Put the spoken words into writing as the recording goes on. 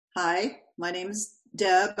Hi, my name is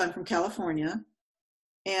Deb. I'm from California,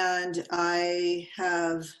 and I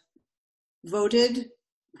have voted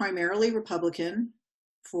primarily Republican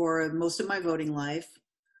for most of my voting life.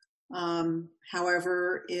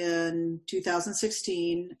 However, in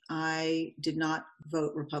 2016, I did not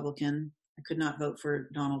vote Republican. I could not vote for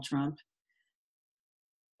Donald Trump,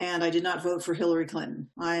 and I did not vote for Hillary Clinton.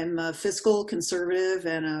 I'm a fiscal conservative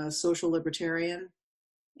and a social libertarian,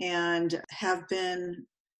 and have been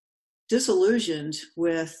disillusioned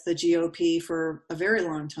with the GOP for a very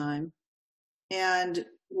long time. And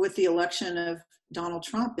with the election of Donald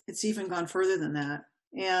Trump, it's even gone further than that.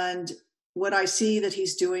 And what I see that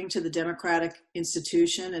he's doing to the democratic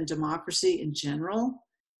institution and democracy in general,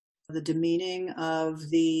 the demeaning of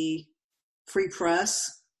the free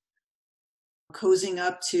press, cozying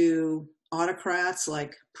up to autocrats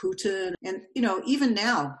like Putin, and even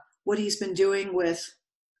now, what he's been doing with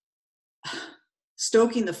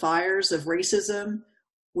stoking the fires of racism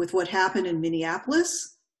with what happened in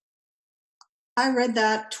Minneapolis. I read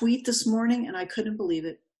that tweet this morning and I couldn't believe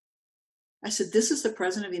it. I said, this is the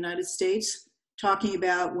president of the United States talking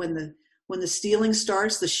about when the stealing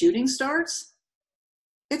starts, the shooting starts.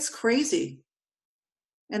 It's crazy.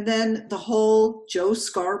 And then the whole Joe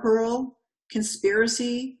Scarborough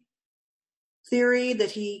conspiracy theory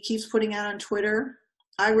that he keeps putting out on Twitter.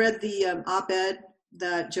 I read the op-ed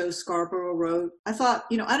that Joe Scarborough wrote. I thought,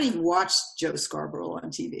 I don't even watch Joe Scarborough on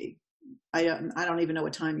TV. I don't even know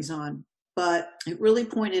what time he's on. But it really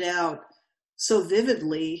pointed out so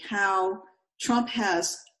vividly how Trump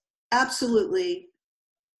has absolutely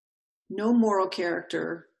no moral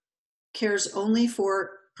character, cares only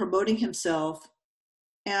for promoting himself,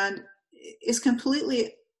 and is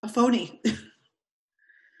completely a phony.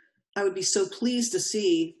 I would be so pleased to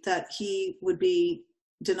see that he would be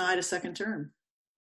denied a second term.